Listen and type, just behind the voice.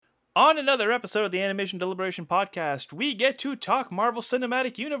On another episode of the Animation Deliberation Podcast, we get to talk Marvel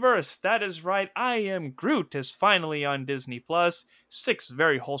Cinematic Universe. That is right, I Am Groot is finally on Disney Plus. 6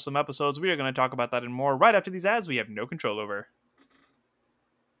 very wholesome episodes. We are going to talk about that and more right after these ads we have no control over.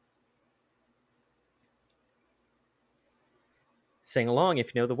 Sing along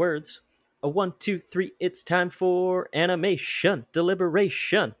if you know the words. A 1, 2, 3, it's time for animation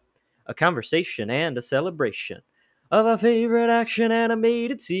deliberation. A conversation and a celebration of our favorite action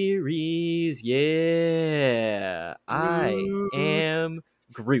animated series. Yeah, I Groot. am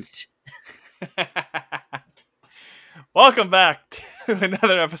Groot. Welcome back to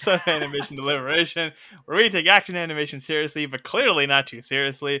another episode of Animation Deliberation, where we take action animation seriously, but clearly not too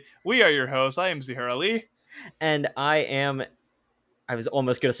seriously. We are your hosts. I am Zuhair Ali. And I was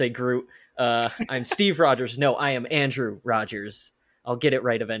almost going to say Groot. I'm Steve Rogers. No, I am Andrew Rogers. I'll get it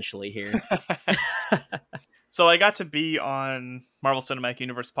right eventually here. So I got to be on Marvel Cinematic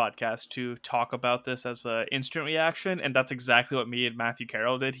Universe podcast to talk about this as an instant reaction, and that's exactly what me and Matthew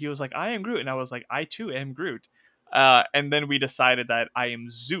Carroll did. He was like, "I am Groot," and I was like, "I too am Groot." And then we decided that I am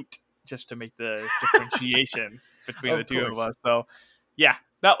Zoot, just to make the differentiation between the Of two of course. us. So, yeah,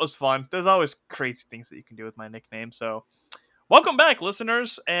 that was fun. There's always crazy things that you can do with my nickname. So, welcome back,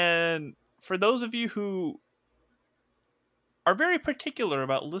 listeners, and for those of you who are very particular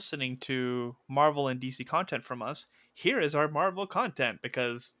about listening to Marvel and DC content from us, here is our Marvel content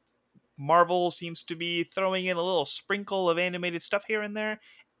because Marvel seems to be throwing in a little sprinkle of animated stuff here and there,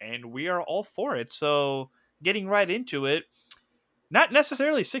 and we are all for it. So, getting right into it, not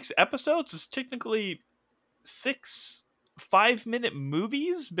necessarily 6 episodes, it's technically 6 5-minute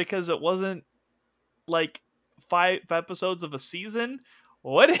movies because it wasn't like 5 episodes of a season.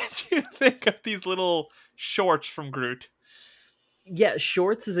 What did you think of these little shorts from Groot? Yeah,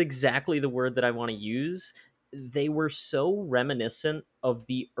 shorts is exactly the word that I want to use. They were so reminiscent of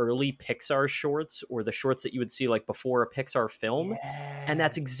the early Pixar shorts or the shorts that you would see like before a Pixar film. And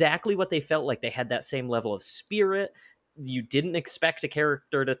that's Yes. exactly what they felt like. They had that same level of spirit. You didn't expect a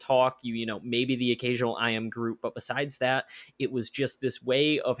character to talk. Maybe the occasional I am Groot, but besides that, it was just this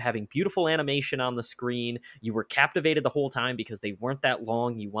way of having beautiful animation on the screen. You were captivated the whole time because they weren't that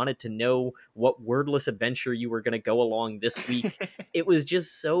long. You wanted to know what wordless adventure you were going to go along this week. It was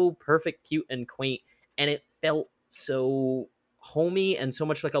just so perfect, cute, and quaint, and it felt so homey and so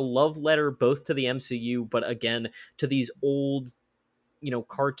much like a love letter both to the MCU, but again to these old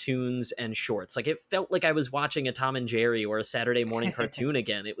cartoons and shorts. Like it felt like I was watching a Tom and Jerry or a Saturday morning cartoon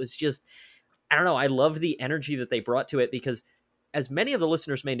again. It was just, I don't know, I love the energy that they brought to it because, as many of the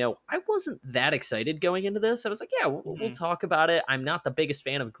listeners may know, I wasn't that excited going into this. I was like, yeah, we'll Mhm. talk about it. I'm not the biggest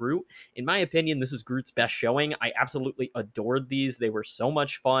fan of Groot. In my opinion, this is Groot's best showing. I absolutely adored these. They were so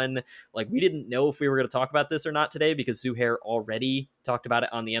much fun. Like, we didn't know if we were going to talk about this or not today because Zuhair already talked about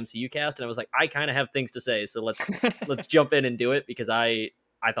it on the MCU cast, and I was like, I kind of have things to say, so let's jump in and do it because I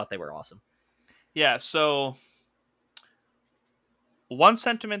thought they were awesome. Yeah, so one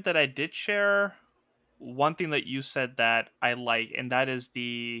sentiment that I did share, one thing that you said that I like, and that is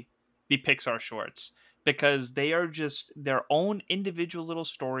the Pixar shorts because they are just their own individual little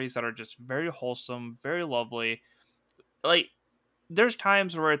stories that are just very wholesome, very lovely. Like there's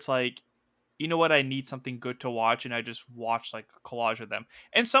times where it's like, you know what, I need something good to watch, and I just watch like a collage of them.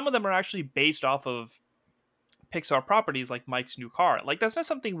 And some of them are actually based off of Pixar properties like Mike's new car. Like that's not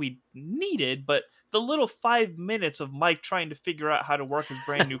something we needed, but the little 5 minutes of Mike trying to figure out how to work his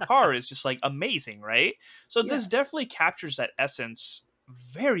brand new car is just like amazing, right? So this Yes. definitely captures that essence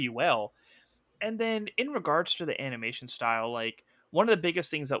very well. And then in regards to the animation style, like one of the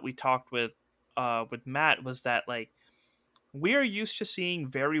biggest things that we talked with Matt was that like we are used to seeing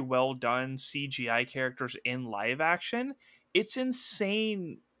very well done CGI characters in live action. It's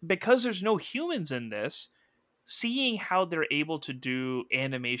insane because there's no humans in this, seeing how they're able to do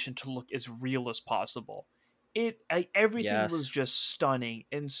animation to look as real as possible. Everything was Yes. just stunning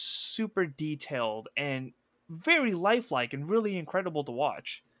and super detailed and very lifelike and really incredible to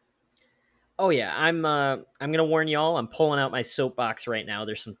watch. Oh yeah, I'm gonna warn y'all. I'm pulling out my soapbox right now.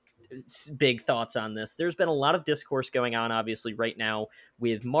 There's some big thoughts on this. There's been a lot of discourse going on, obviously, right now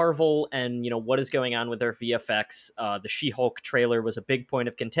with Marvel and what is going on with their VFX. The She-Hulk trailer was a big point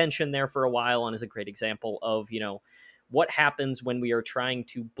of contention there for a while, and is a great example of what happens when we are trying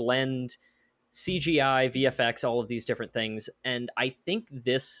to blend CGI, VFX, all of these different things. And I think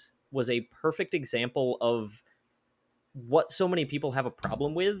this was a perfect example of what so many people have a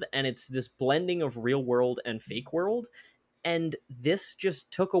problem with, and it's this blending of real world and fake world, and this just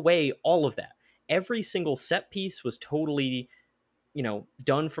took away all of that. Every single set piece was totally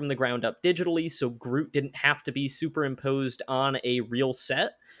done from the ground up digitally, so Groot didn't have to be superimposed on a real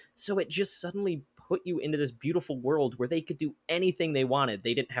set. So it just suddenly put you into this beautiful world where they could do anything they wanted.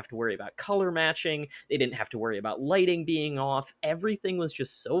 They didn't have to worry about color matching, they didn't have to worry about lighting being off. Everything was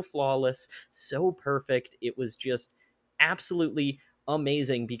just so flawless, so perfect. It was just absolutely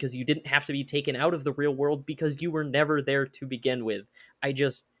amazing because you didn't have to be taken out of the real world because you were never there to begin with. I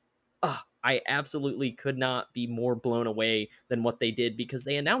just I absolutely could not be more blown away than what they did because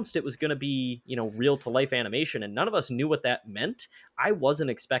they announced it was going to be, real to life animation, and none of us knew what that meant. I wasn't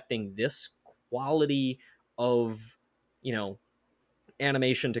expecting this quality of, you know,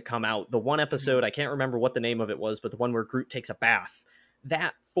 animation to come out. The one Mhm. episode, I can't remember what the name of it was, but the one where Groot takes a bath,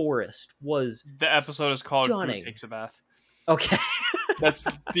 that forest was The episode is called Groot stunning. Takes a Bath. Okay. That's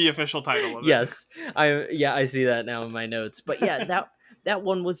the official title of it. Yes, I see that now in my notes. But yeah, that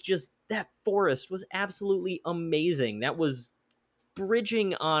one was just, that forest was absolutely amazing. That was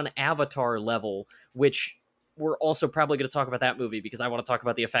bridging on Avatar level, which we're also probably going to talk about that movie because I want to talk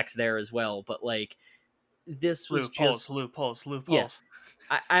about the effects there as well. But like, this was Loopholes, just, loopholes, yeah, loopholes.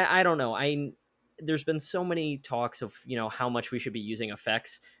 I don't know. There's been so many talks of, how much we should be using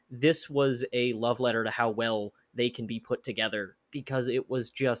effects. This was a love letter to how well they can be put together because it was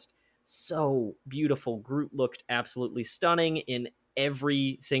just so beautiful. Groot looked absolutely stunning in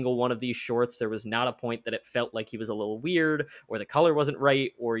every single one of these shorts. There was not a point that it felt like he was a little weird or the color wasn't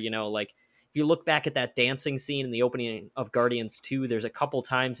right, or like, if you look back at that dancing scene in the opening of Guardians 2, there's a couple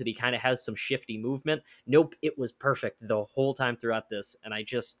times that he kind of has some shifty movement. Nope, it was perfect the whole time throughout this. And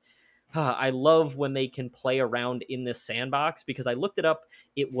I love when they can play around in this sandbox because I looked it up.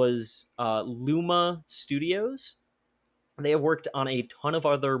 It was Luma Studios. They have worked on a ton of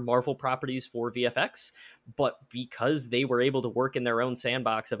other Marvel properties for VFX, but because they were able to work in their own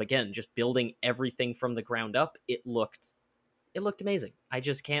sandbox of, again, just building everything from the ground up, it looked amazing. I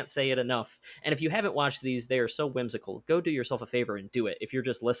just can't say it enough. And if you haven't watched these, they are so whimsical. Go do yourself a favor and do it. If you're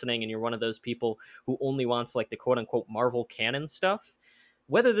just listening and you're one of those people who only wants like the quote unquote Marvel canon stuff,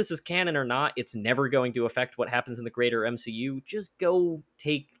 whether this is canon or not, it's never going to affect what happens in the greater MCU. Just go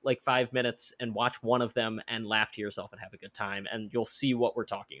take like 5 minutes and watch one of them and laugh to yourself and have a good time, and you'll see what we're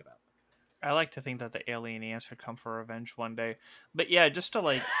talking about. I like to think that the alien ants would come for revenge one day. But yeah, just to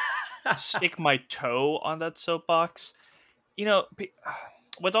like stick my toe on that soapbox,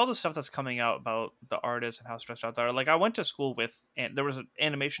 with all the stuff that's coming out about the artists and how stressed out they are, like I went to school with, and there was an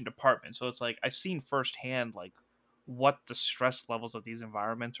animation department, so it's like I've seen firsthand like what the stress levels of these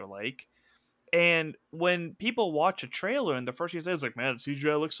environments are like. And when people watch a trailer and the first thing they say is like, "Man, the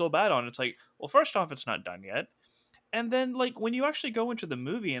CGI looks so bad on it," it's like, well, first off, it's not done yet. And then like when you actually go into the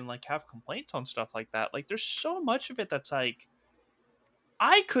movie and like have complaints on stuff like that, like there's so much of it that's like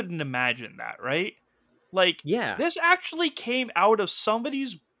I couldn't imagine that, right? Like Yeah. this actually came out of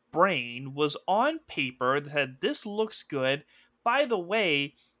somebody's brain, was on paper, that said this looks good. By the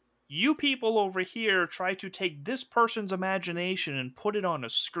way, you people over here try to take this person's imagination and put it on a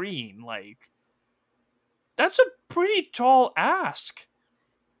screen. Like that's a pretty tall ask.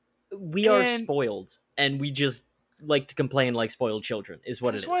 We are And spoiled, and we just like to complain like spoiled children, is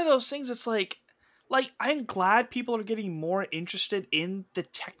what it it's one of is. those things that's like I'm glad people are getting more interested in the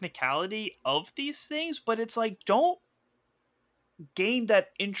technicality of these things, but it's like don't gain that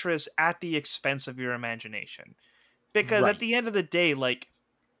interest at the expense of your imagination. Because at Right. the end of the day, like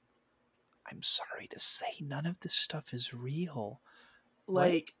I'm sorry to say none of this stuff is real. What?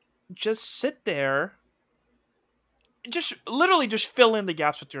 Like just sit there, just literally just fill in the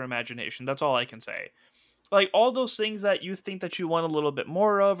gaps with your imagination. That's all I can say. Like all those things that you think that you want a little bit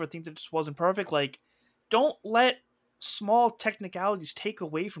more of or think that just wasn't perfect, like don't let small technicalities take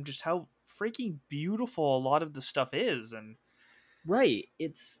away from just how freaking beautiful a lot of the stuff is. And Right.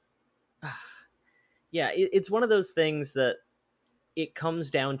 It's yeah, it's one of those things that it comes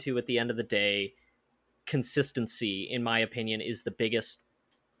down to, at the end of the day, consistency, in my opinion, is the biggest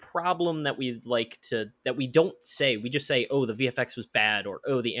problem that we don't say. We just say, oh, the VFX was bad, or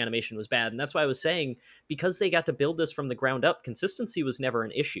oh, the animation was bad. And that's why I was saying, because they got to build this from the ground up, consistency was never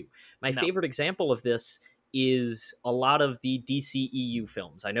an issue. My no. favorite example of this is a lot of the DCEU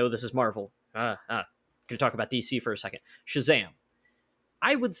films. I know this is Marvel. Gonna talk about DC for a second. Shazam.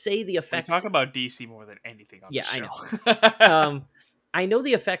 I would say the We effects. talk about DC more than anything on Yeah, this I show. know. I know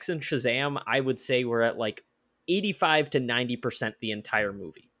the effects in Shazam, I would say, were at like 85 to 90% the entire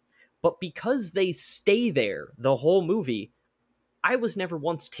movie. But because they stay there the whole movie, I was never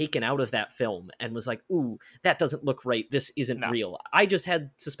once taken out of that film and was like, ooh, that doesn't look right. This isn't No. real. I just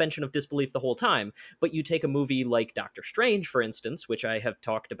had suspension of disbelief the whole time. But you take a movie like Doctor Strange, for instance, which I have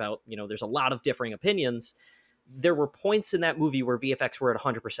talked about, there's a lot of differing opinions. there were points in that movie where VFX were at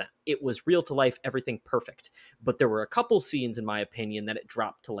 100%. It was real to life, everything perfect. But there were a couple scenes, in my opinion, that it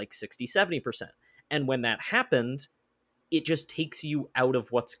dropped to like 60, 70%. And when that happened, it just takes you out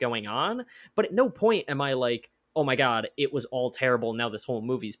of what's going on. But at no point am I like, oh my God, it was all terrible. Now this whole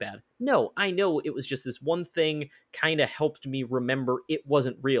movie's bad. No, I know it was just this one thing kind of helped me remember it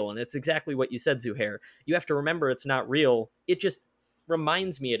wasn't real. And it's exactly what you said, Zuhair. You have to remember it's not real. It just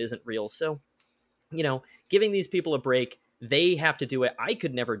reminds me it isn't real. So, giving these people a break, they have to do it. I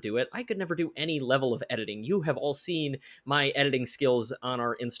could never do it. I could never do any level of editing. You have all seen my editing skills on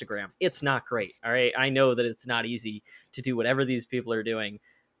our Instagram. It's not great. All right. I know that it's not easy to do whatever these people are doing.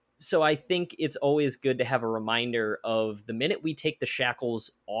 So I think it's always good to have a reminder of the minute we take the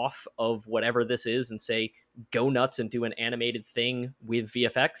shackles off of whatever this is and say, go nuts and do an animated thing with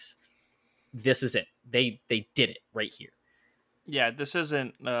VFX, this is it. They did it right here. Yeah, this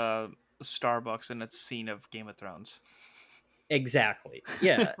isn't Starbucks in its scene of Game of Thrones. Exactly.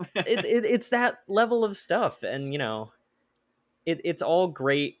 Yeah. It's that level of stuff. And, it's all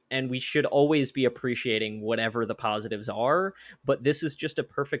great. And we should always be appreciating whatever the positives are. But this is just a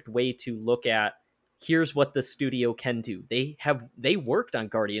perfect way to look at here's what the studio can do. They worked on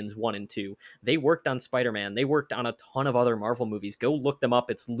Guardians 1 and 2. They worked on Spider-Man. They worked on a ton of other Marvel movies. Go look them up.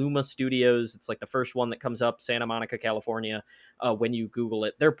 It's Luma Studios. It's like the first one that comes up, Santa Monica, California. When you Google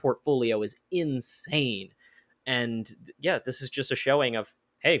it, their portfolio is insane. And yeah, this is just a showing of,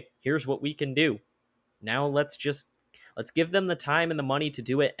 hey, here's what we can do. Now let's give them the time and the money to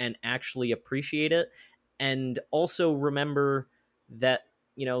do it and actually appreciate it. And also remember that,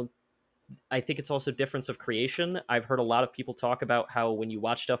 I think it's also difference of creation. I've heard a lot of people talk about how when you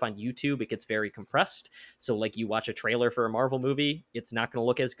watch stuff on YouTube, it gets very compressed. So like you watch a trailer for a Marvel movie, it's not going to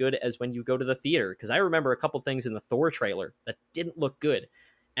look as good as when you go to the theater. Because I remember a couple things in the Thor trailer that didn't look good.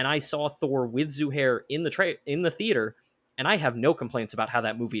 And I saw Thor with Zuhair in the theater, and I have no complaints about how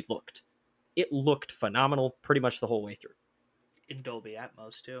that movie looked. It looked phenomenal pretty much the whole way through. In Dolby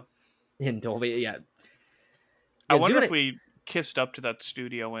Atmos too. In Dolby, yeah. I wonder if we kissed up to that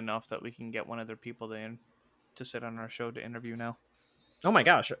studio enough that we can get one of their people to sit on our show to interview now. Oh my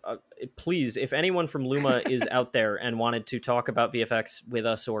gosh. Please, if anyone from Luma is out there and wanted to talk about VFX with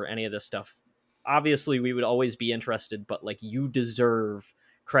us or any of this stuff, obviously we would always be interested, but like you deserve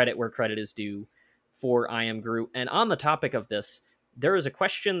credit where credit is due for I Am Groot. And on the topic of this, there is a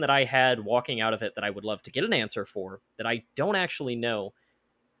question that I had walking out of it that I would love to get an answer for that I don't actually know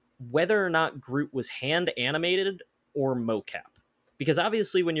whether or not Groot was hand animated or mocap. Because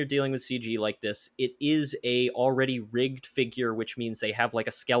obviously when you're dealing with CG like this, it is a already rigged figure, which means they have like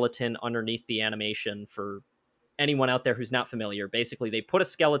a skeleton underneath the animation. For anyone out there who's not familiar, basically they put a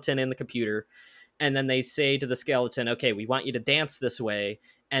skeleton in the computer and then they say to the skeleton, okay, we want you to dance this way.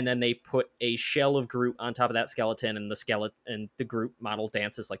 And then they put a shell of Groot on top of that skeleton, and the Groot model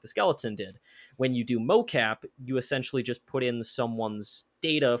dances like the skeleton did. When you do mocap, you essentially just put in someone's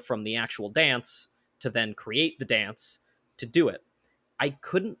data from the actual dance to then create the dance to do it. I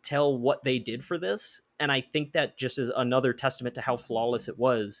couldn't tell what they did for this, and I think that just is another testament to how flawless it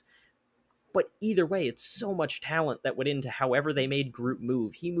was. But either way, it's so much talent that went into however they made Groot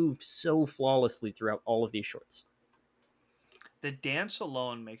move. He moved so flawlessly throughout all of these shorts. The dance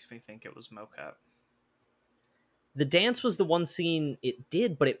alone makes me think it was mocap. The dance was the one scene it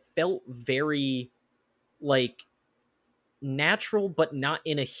did, but it felt very like natural, but not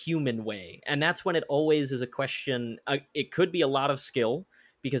in a human way. And that's when it always is a question. It could be a lot of skill,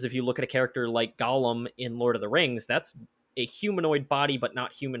 because if you look at a character like Gollum in Lord of the Rings, that's a humanoid body, but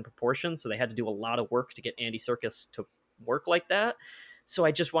not human proportions. So they had to do a lot of work to get Andy Serkis to work like that. So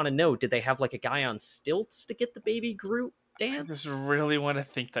I just want to know, did they have like a guy on stilts to get the baby Groot dance? I just really want to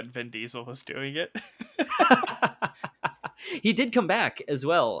think that Vin Diesel was doing it. He did come back as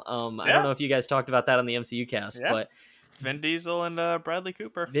well. I don't know if you guys talked about that on the MCU cast, but Vin Diesel and Bradley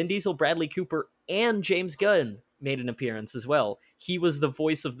Cooper. Vin Diesel, Bradley Cooper, and James Gunn made an appearance as well. He was the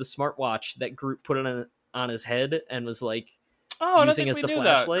voice of the smartwatch that Groot put on his head and was like using as the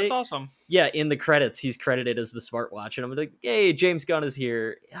flashlight. That's awesome. Yeah, in the credits, he's credited as the smartwatch, and I'm like, hey, James Gunn is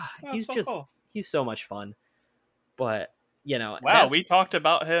here. He's so cool. He's so much fun. But wow, we talked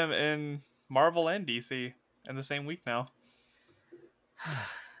about him in Marvel and DC in the same week now.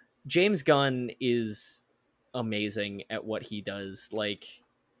 James Gunn is amazing at what he does. Like,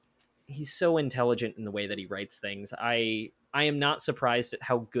 he's so intelligent in the way that he writes things. I am not surprised at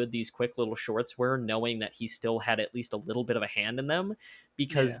how good these quick little shorts were, knowing that he still had at least a little bit of a hand in them,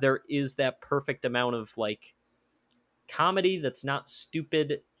 because there is that perfect amount of like comedy that's not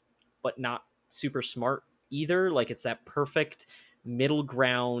stupid but not super smart either. Like, it's that perfect middle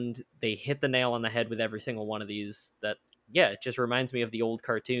ground. They hit the nail on the head with every single one of these. That, yeah, it just reminds me of the old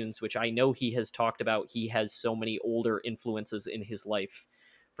cartoons, which I know he has talked about. He has so many older influences in his life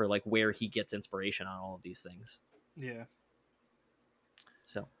for like where he gets inspiration on all of these things. Yeah.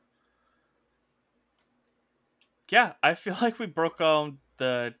 So Yeah, I feel like we broke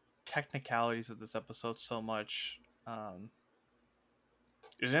the technicalities of this episode so much.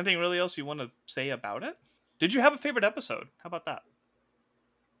 Is there anything really else you want to say about it? Did you have a favorite episode? How about that?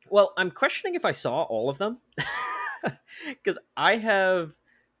 well, I'm questioning if I saw all of them because I have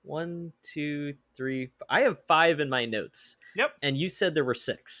one, two, three. I have 5 in my notes, Yep. and you said there were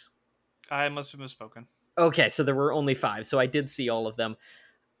 6. I must have misspoken. Okay, so there were only 5, so I did see all of them.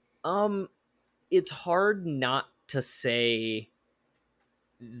 It's hard not to say.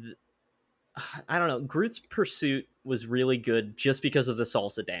 I don't know. Groot's Pursuit was really good just because of the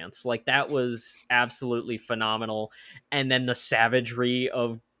salsa dance. Like that was absolutely phenomenal. And then the savagery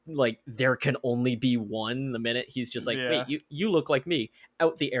of like there can only be one. The minute he's just like, Yeah. wait, you look like me.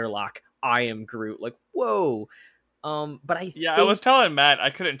 Out the airlock. I am Groot. Like whoa. But I Yeah, I think was telling Matt I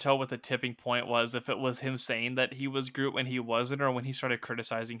couldn't tell what the tipping point was, if it was him saying that he was Groot when he wasn't, or when he started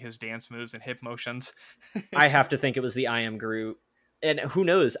criticizing his dance moves and hip motions. I have to think it was the I am Groot. And who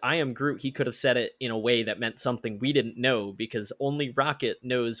knows? I am Groot. He could have said it in a way that meant something we didn't know because only Rocket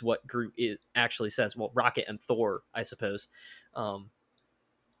knows what Groot actually says. Well, Rocket and Thor, I suppose. Um,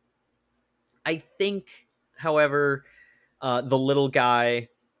 I think, however, the little guy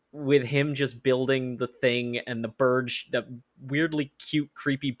with him just building the thing and the bird, the weirdly cute,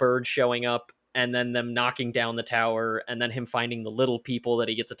 creepy bird showing up, and then them knocking down the tower, and then him finding the little people that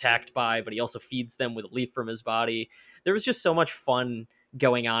he gets attacked by, but he also feeds them with a leaf from his body. There was just so much fun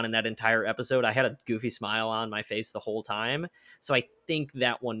going on in that entire episode. I had a goofy smile on my face the whole time, so I think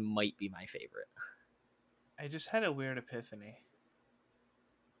that one might be my favorite. I just had a weird epiphany.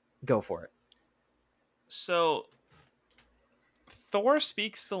 Go for it. So, Thor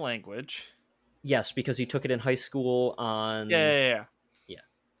speaks the language. Yes, because he took it in high school on... Yeah. Yeah.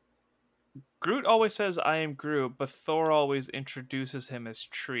 Groot always says, I am Groot, but Thor always introduces him as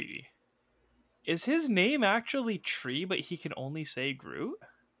Tree. Is his name actually Tree, but he can only say Groot?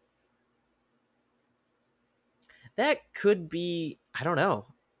 That could be... I don't know.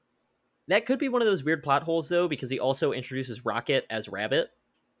 That could be one of those weird plot holes, though, because he also introduces Rocket as Rabbit.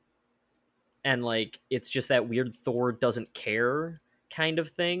 And, like, it's just that weird Thor doesn't care kind of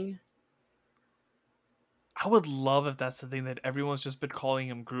thing. I would love if that's the thing, that everyone's just been calling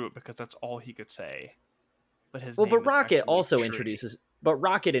him Groot because that's all he could say. But his Well, name but is Rocket actually also Tree. introduces... But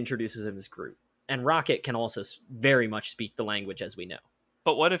Rocket introduces him as Groot. And Rocket can also very much speak the language, as we know.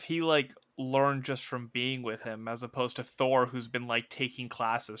 But what if he, like, learned just from being with him, as opposed to Thor, who's been, like, taking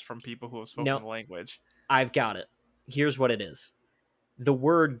classes from people who have spoken No, the language? I've got it. Here's what it is. The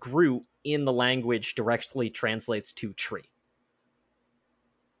word Groot in the language directly translates to tree.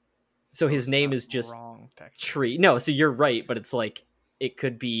 So his it's name not is just wrong, technically. Tree. No, so you're right, but it's like it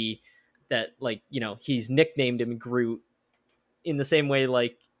could be that, like, you know, he's nicknamed him Groot in the same way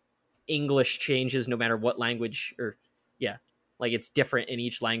like English changes no matter what language, or yeah, like it's different in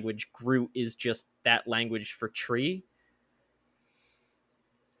each language. Groot is just that language for tree.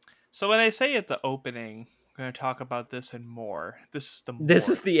 So when I say at the opening, we're going to talk about this and more. This is the more. This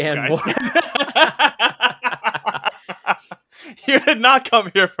is the and more. You did not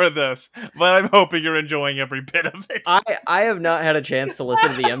come here for this, but I'm hoping you're enjoying every bit of it. I have not had a chance to listen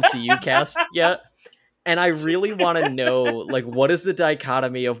to the MCU cast yet. And I really want to know, like, what is the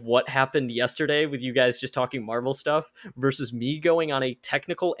dichotomy of what happened yesterday with you guys just talking Marvel stuff versus me going on a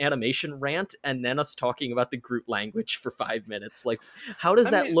technical animation rant and then us talking about the Groot language for 5 minutes? Like, how does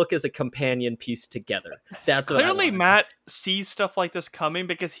that look as a companion piece together? That's clearly Matt sees stuff like this coming,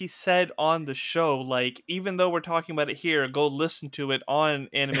 because he said on the show, like, even though we're talking about it here, go listen to it on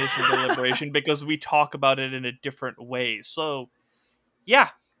Animation Deliberation because we talk about it in a different way. So, yeah.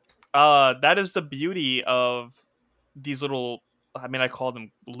 That is the beauty of these little, I mean, I call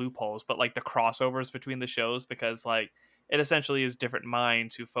them loopholes, but like the crossovers between the shows, because like it essentially is different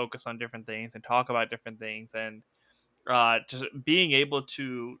minds who focus on different things and talk about different things, and just being able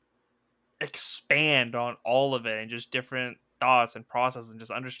to expand on all of it and just different thoughts and processes and just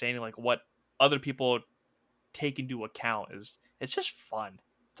understanding like what other people take into account is, it's just fun.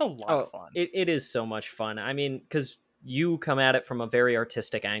 It's a lot of fun. It is so much fun. I mean, because you come at it from a very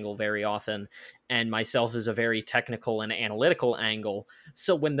artistic angle very often, and myself is a very technical and analytical angle.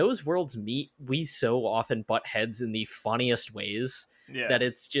 So when those worlds meet, we so often butt heads in the funniest ways that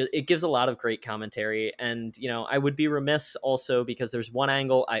it's just, it gives a lot of great commentary. And, you know, I would be remiss also, because there's one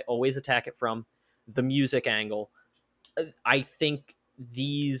angle I always attack it from, the music angle. I think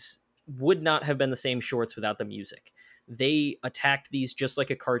these would not have been the same shorts without the music. They attacked these just like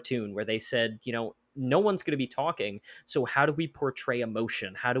a cartoon where they said, no one's going to be talking. So, how do we portray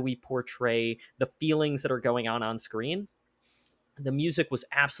emotion? How do we portray the feelings that are going on screen? The music was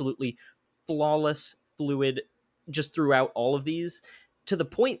absolutely flawless, fluid, just throughout all of these, to the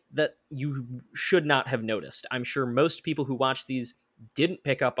point that you should not have noticed. I'm sure most people who watch these didn't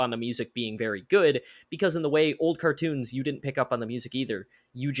pick up on the music being very good, because in the way old cartoons, you didn't pick up on the music either.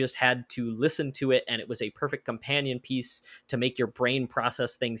 You just had to listen to it, and it was a perfect companion piece to make your brain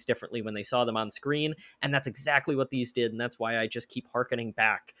process things differently when they saw them on screen. And that's exactly what these did, and that's why I just keep harkening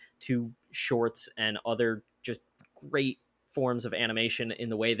back to shorts and other just great forms of animation in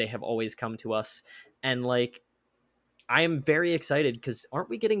the way they have always come to us. And like, I am very excited because aren't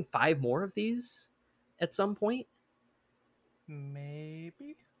we getting 5 more of these at some point?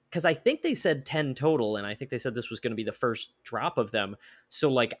 Maybe. Because I think they said 10 total, and I think they said this was going to be the first drop of them. So,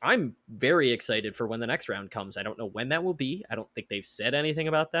 like, I'm very excited for when the next round comes. I don't know when that will be. I don't think they've said anything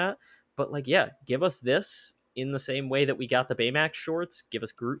about that. But, like, yeah, give us this in the same way that we got the Baymax shorts. Give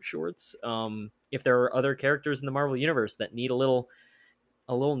us Groot shorts. If there are other characters in the Marvel Universe that need a little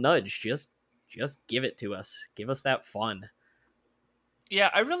nudge, just give it to us. Give us that fun. Yeah,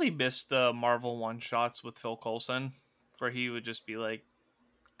 I really missed the Marvel one shots with Phil Coulson, where he would just be like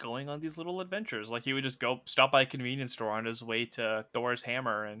going on these little adventures. Like he would just go stop by a convenience store on his way to Thor's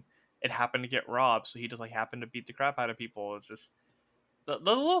hammer, and it happened to get robbed, so he just like happened to beat the crap out of people. It's just the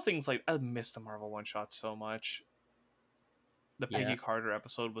little things. Like I miss the Marvel one shot so much. The Yeah. Peggy Carter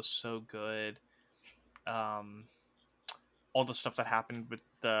episode was so good. Um, all the stuff that happened with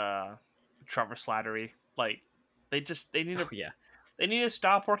the Trevor Slattery, like they need Oh to yeah.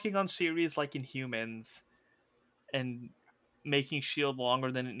 stop working on series like Inhumans and making Shield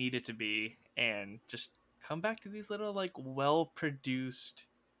longer than it needed to be, and just come back to these little like well produced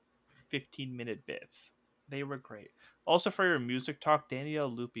 15-minute bits. They were great. Also, for your music talk,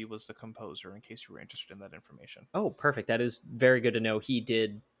 Daniel Lupi was the composer. In case you were interested in that information. Oh, perfect. That is very good to know. He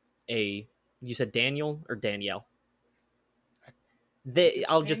did a. You said Daniel or Danielle? I think it's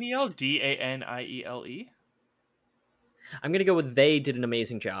I'll Daniel, just. Daniele. I'm gonna go with they did an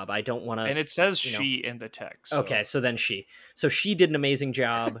amazing job. I don't want to. And it says You know. she in the text, Okay, so so then she. So she did an amazing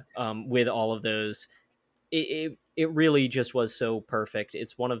job with all of those. It really just was so perfect.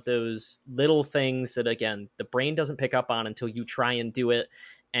 It's one of those little things that again the brain doesn't pick up on until you try and do it.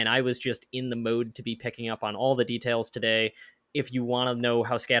 And I was just in the mode to be picking up on all the details today. If you want to know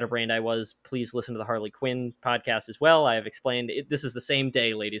how scatterbrained I was, please listen to the Harley Quinn podcast as well. I have explained it. This is the same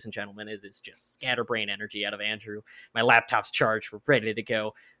day, ladies and gentlemen. It is just scatterbrain energy out of Andrew. My laptop's charged. We're ready to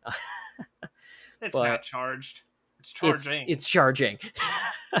go. it's not But charged. It's it's charging. it's charging.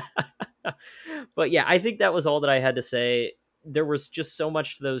 But yeah, I think that was all that I had to say. There was just so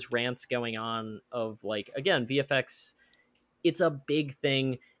much to those rants going on of like again, VFX, it's a big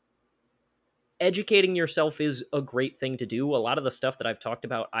thing. Educating yourself is a great thing to do. A lot of the stuff that I've talked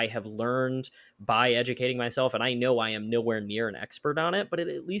about, I have learned by educating myself, and I know I am nowhere near an expert on it, but it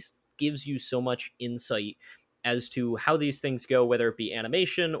at least gives you so much insight as to how these things go, whether it be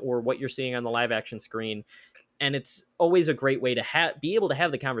animation or what you're seeing on the live action screen. And it's always a great way to be able to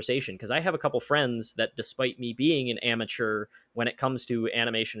have the conversation, because I have a couple friends that, despite me being an amateur when it comes to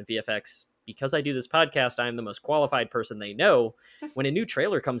animation and VFX, because I do this podcast, I'm the most qualified person they know. When a new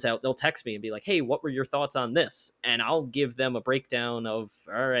trailer comes out, they'll text me and be like, hey, what were your thoughts on this? And I'll give them a breakdown of,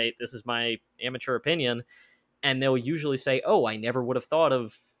 all right, this is my amateur opinion. And they'll usually say, oh, I never would have thought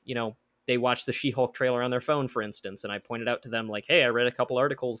of, they watched the She-Hulk trailer on their phone, for instance, and I pointed out to them, like, hey, I read a couple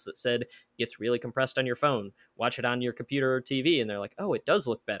articles that said it's really compressed on your phone. Watch it on your computer or TV. And they're like, oh, it does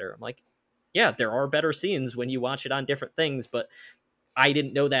look better. I'm like, yeah, there are better scenes when you watch it on different things, but I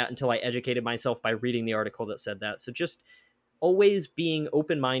didn't know that until I educated myself by reading the article that said that. So just always being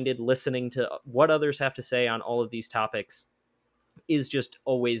open-minded, listening to what others have to say on all of these topics is just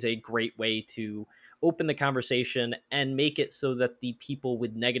always a great way to open the conversation and make it so that the people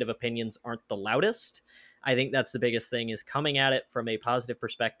with negative opinions aren't the loudest. I think that's the biggest thing, is coming at it from a positive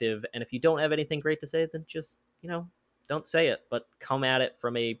perspective. And if you don't have anything great to say, then just, don't say it, but come at it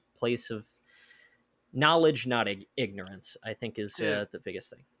from a place of knowledge, not ignorance, I think is Dude, the biggest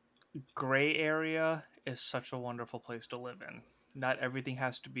thing. gray area is such a wonderful place to live in. Not everything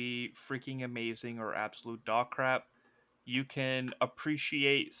has to be freaking amazing or absolute dog crap. You can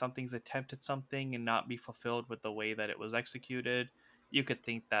appreciate something's attempt at something and not be fulfilled with the way that it was executed. You could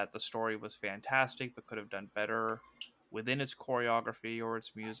think that the story was fantastic but could have done better within its choreography or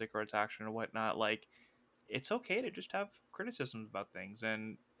its music or its action or whatnot. Like, it's okay to just have criticisms about things.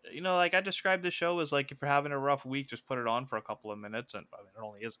 And like I described the show as like if you're having a rough week, just put it on for a couple of minutes, and I mean, it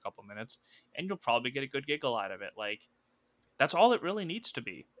only is a couple of minutes, and you'll probably get a good giggle out of it. Like that's all it really needs to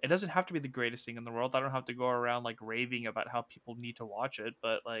be. It doesn't have to be the greatest thing in the world. I don't have to go around like raving about how people need to watch it,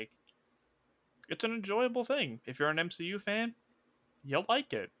 but like it's an enjoyable thing. If you're an MCU fan, you'll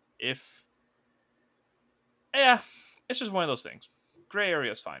like it. If yeah, it's just one of those things. Gray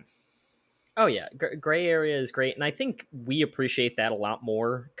area is fine. Oh yeah, gray area is great, and I think we appreciate that a lot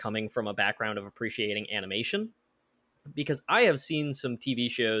more coming from a background of appreciating animation, because I have seen some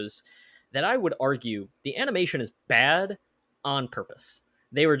TV shows that I would argue the animation is bad on purpose.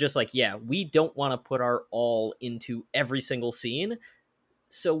 They were just like, yeah, we don't want to put our all into every single scene,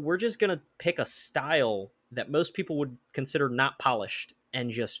 so we're just going to pick a style that most people would consider not polished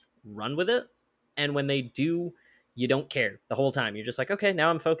and just run with it. And when they do, you don't care the whole time. You're just like, okay, now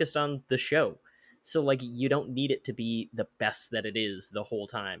I'm focused on the show. So like you don't need it to be the best that it is the whole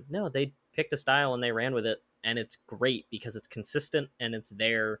time. No, they picked a style and they ran with it, and it's great because it's consistent and it's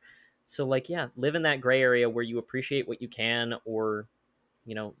there. So like yeah, live in that gray area where you appreciate what you can, or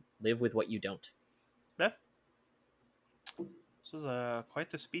live with what you don't. Yeah. This was quite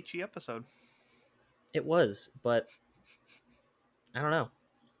the speechy episode. It was, but I don't know.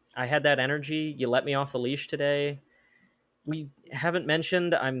 I had that energy. You let me off the leash today. We haven't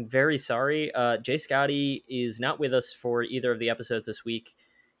mentioned, I'm very sorry. Jay Scotty is not with us for either of the episodes this week.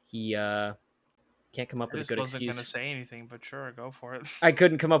 He can't come up I with a just good wasn't excuse. gonna say anything, but sure, go for it. I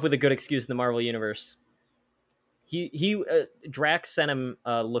couldn't come up with a good excuse in the Marvel Universe. Drax sent him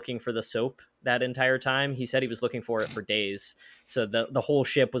looking for the soap that entire time. He said he was looking for it for days. So the whole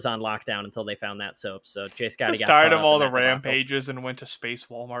ship was on lockdown until they found that soap. So Jay Scotty Just got tired caught of up all in the that debacle. rampages and went to Space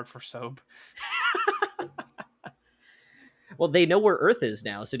Walmart for soap. Well, they know where Earth is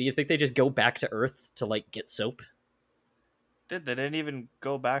now. So do you think they just go back to Earth to like get soap? They didn't even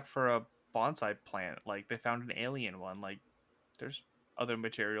go back for a bonsai plant. Like they found an alien one. Like there's other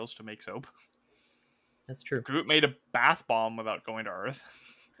materials to make soap. That's true. Groot made a bath bomb without going to Earth.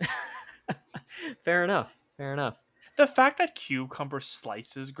 Fair enough. Fair enough. The fact that cucumber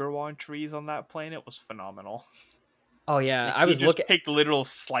slices grow on trees on that planet was phenomenal. Oh yeah, Like, I he was just looking. picked literal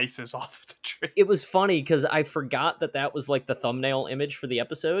slices off the tree. It was funny because I forgot that was like the thumbnail image for the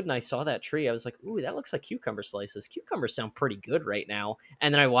episode, and I saw that tree. I was like, "Ooh, that looks like cucumber slices. Cucumbers sound pretty good right now."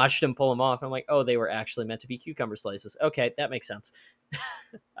 And then I watched him pull them off. And I'm like, "Oh, they were actually meant to be cucumber slices." Okay, that makes sense.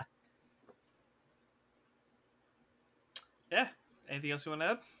 Yeah. Anything else you want to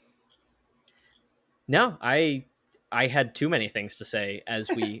add? No, I had too many things to say, as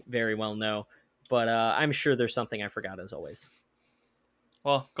we very well know, but I'm sure there's something I forgot as always.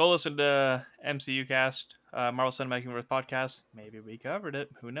 Well, go listen to MCU Cast, Marvel Cinematic Universe podcast. Maybe we covered it.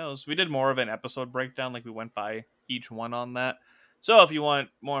 Who knows? We did more of an episode breakdown, like we went by each one on that. So if you want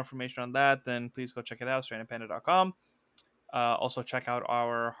more information on that, then please go check it out, strandedpanda.com. Also check out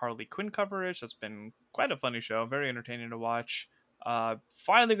our Harley Quinn coverage. That's been quite a funny show, very entertaining to watch.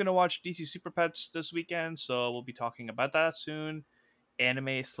 Finally going to watch DC Super Pets this weekend, so we'll be talking about that soon. Anime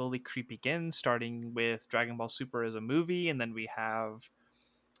is slowly creeping in, starting with Dragon Ball Super as a movie, and then we have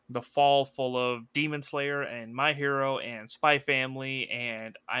the fall full of Demon Slayer and My Hero and Spy Family,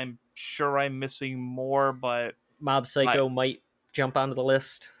 and I'm sure I'm missing more, but Mob Psycho might jump onto the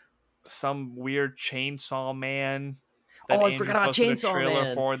list. some weird Chainsaw Man that Oh, I Andrew forgot about posted a Chainsaw trailer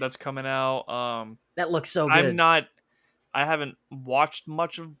Man. for that's coming out. That looks so I'm good. not I haven't watched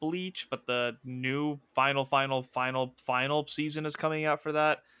much of Bleach, but the new final season is coming out for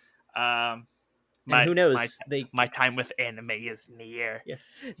that. Um And who my knows? my time with anime is near. Yeah,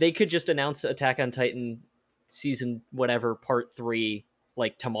 they could just announce Attack on Titan season whatever part 3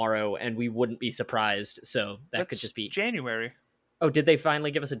 like tomorrow, and we wouldn't be surprised. So that could That's just be. January. Oh, did they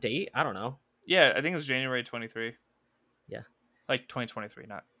finally give us a date? I don't know. Yeah, I think it's January 23. Yeah. Like 2023,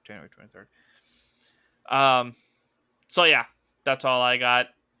 not January 23rd. So yeah, that's all I got.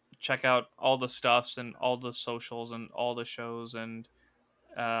 Check out all the stuffs and all the socials and all the shows, and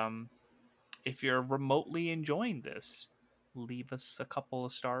um if you're remotely enjoying this, leave us a couple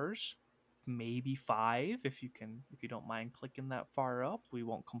of stars, maybe 5 if you don't mind clicking that far up. We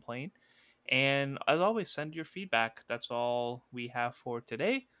won't complain. And as always, send your feedback. That's all we have for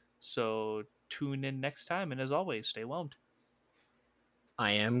today. So tune in next time, and as always, stay whelmed.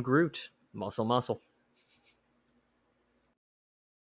 I am Groot. Muscle, muscle.